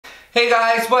Hey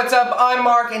guys, what's up? I'm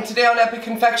Mark, and today on Epic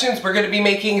Confections, we're going to be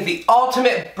making the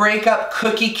ultimate breakup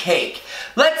cookie cake.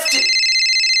 Hold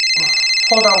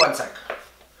on one sec.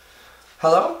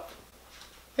 Hello?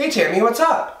 Hey Tammy, what's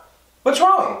up? What's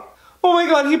wrong? Oh my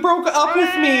god, he broke up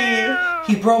with me.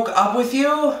 He broke up with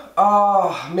you?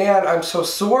 Oh man, I'm so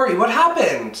sorry. What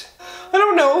happened? I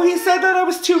don't know. He said that I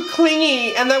was too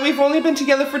clingy and that we've only been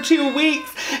together for 2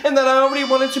 weeks and that I already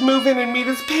wanted to move in and meet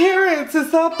his parents.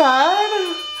 Is that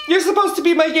bad? You're supposed to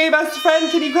be my gay best friend.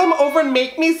 Can you come over and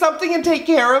make me something and take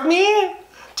care of me?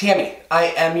 Tammy, I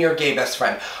am your gay best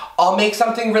friend. I'll make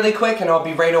something really quick and I'll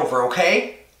be right over,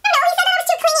 okay?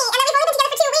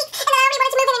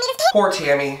 Poor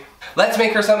Tammy. Let's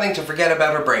make her something to forget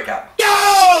about her breakup. Go!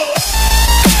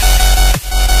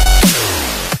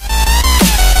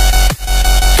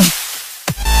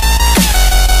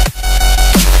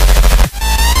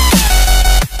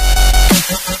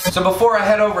 So before I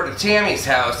head over to Tammy's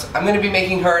house, I'm going to be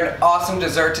making her an awesome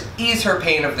dessert to ease her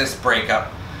pain of this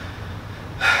breakup.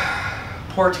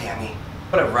 Poor Tammy.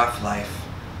 What a rough life.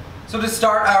 So to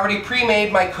start, I already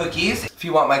pre-made my cookies. If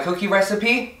you want my cookie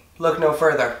recipe, look no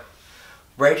further.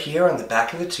 Right here on the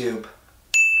back of the tube.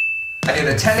 I did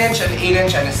a 10-inch, an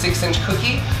 8-inch, and a 6-inch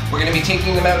cookie. We're going to be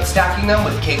taking them out and stacking them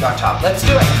with cake on top. Let's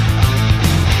do it!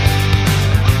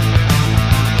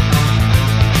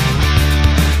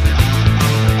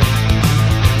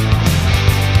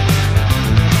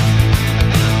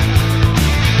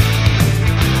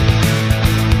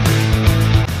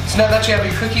 So now that you have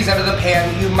your cookies out of the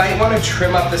pan, you might want to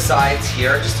trim up the sides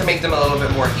here just to make them a little bit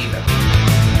more even.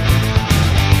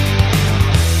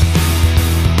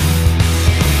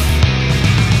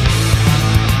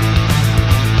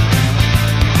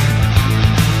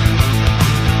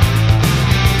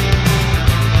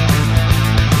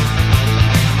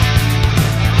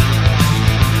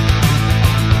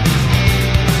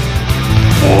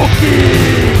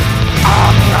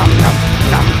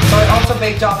 So I also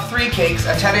baked off 3 cakes,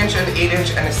 a 10-inch, an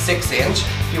 8-inch, and a 6-inch.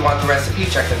 If you want the recipe,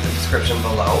 check out the description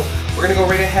below. We're going to go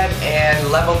right ahead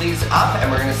and level these up, and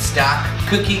we're going to stack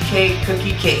cookie cake,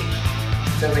 cookie cake.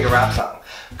 Sounds like a rap song.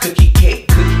 Cookie cake,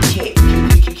 cookie cake,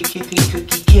 cookie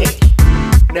cake.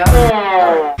 Now,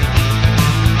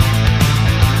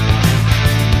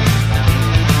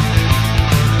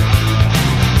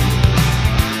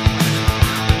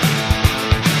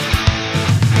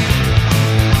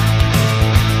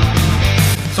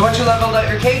 so once you leveled out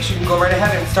your cakes, you can go right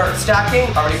ahead and start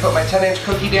stacking. I already put my 10-inch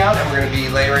cookie down, and we're going to be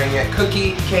layering it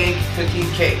cookie, cake, and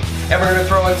we're going to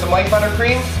throw in some white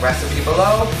buttercream, recipe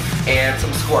below, and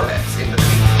some score bits in between.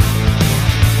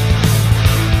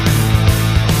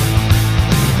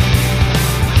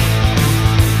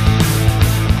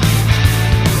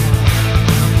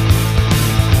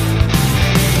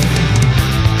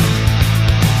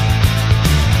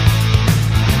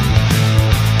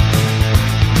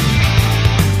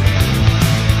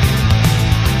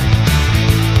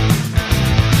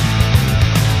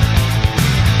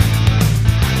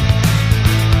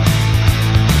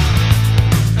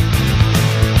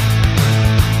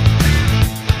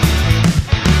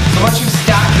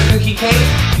 You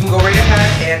can go right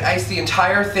ahead and ice the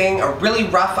entire thing, a really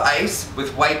rough ice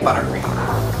with white buttercream.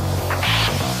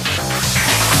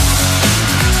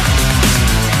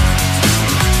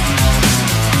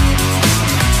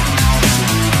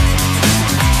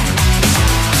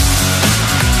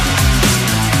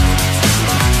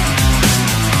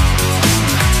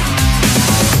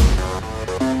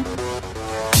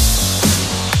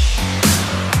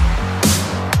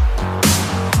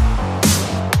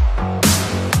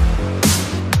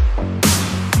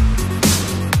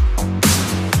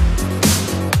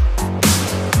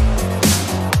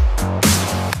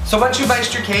 So once you've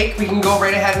iced your cake, we can go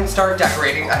right ahead and start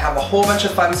decorating. I have a whole bunch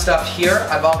of fun stuff here.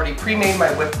 I've already pre-made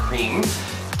my whipped cream.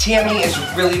 Tammy is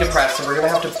really depressed, so we're gonna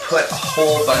have to put a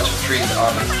whole bunch of treats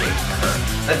on this cake for her.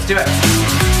 Let's do it.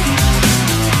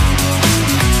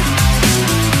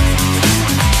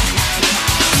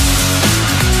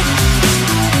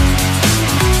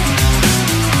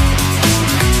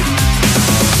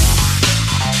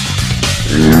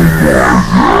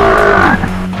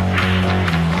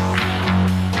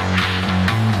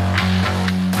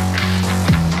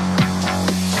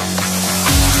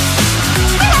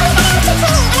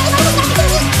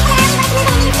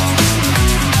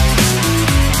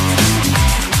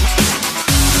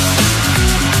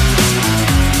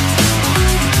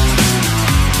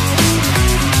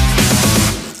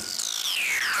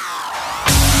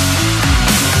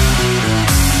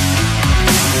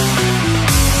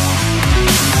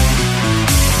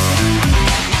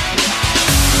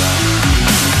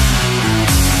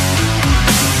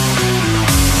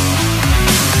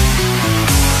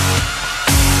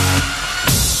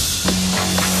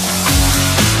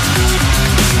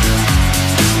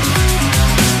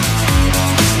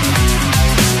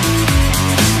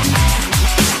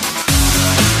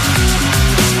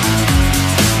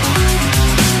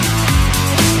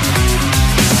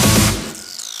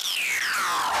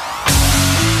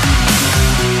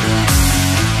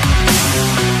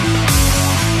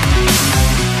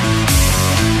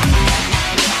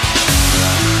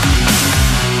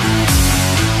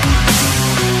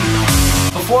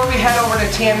 we head over to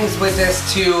Tammy's with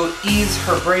this to ease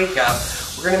her breakup,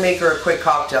 we're gonna make her a quick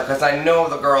cocktail because I know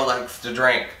the girl likes to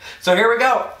drink. So here we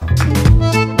go.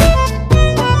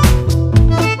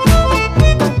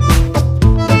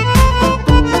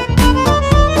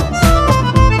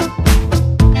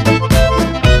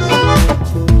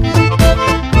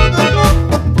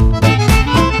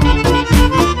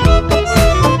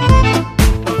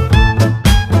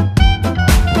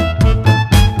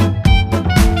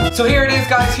 So here it is,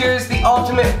 guys. Here's the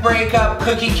ultimate breakup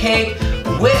cookie cake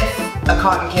with a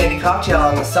cotton candy cocktail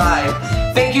on the side.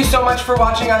 Thank you so much for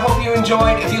watching. I hope you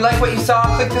enjoyed. If you like what you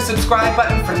saw, click the subscribe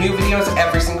button for new videos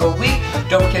every single week.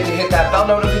 Don't forget to hit that bell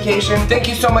notification. Thank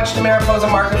you so much to Mariposa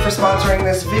Market for sponsoring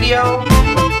this video.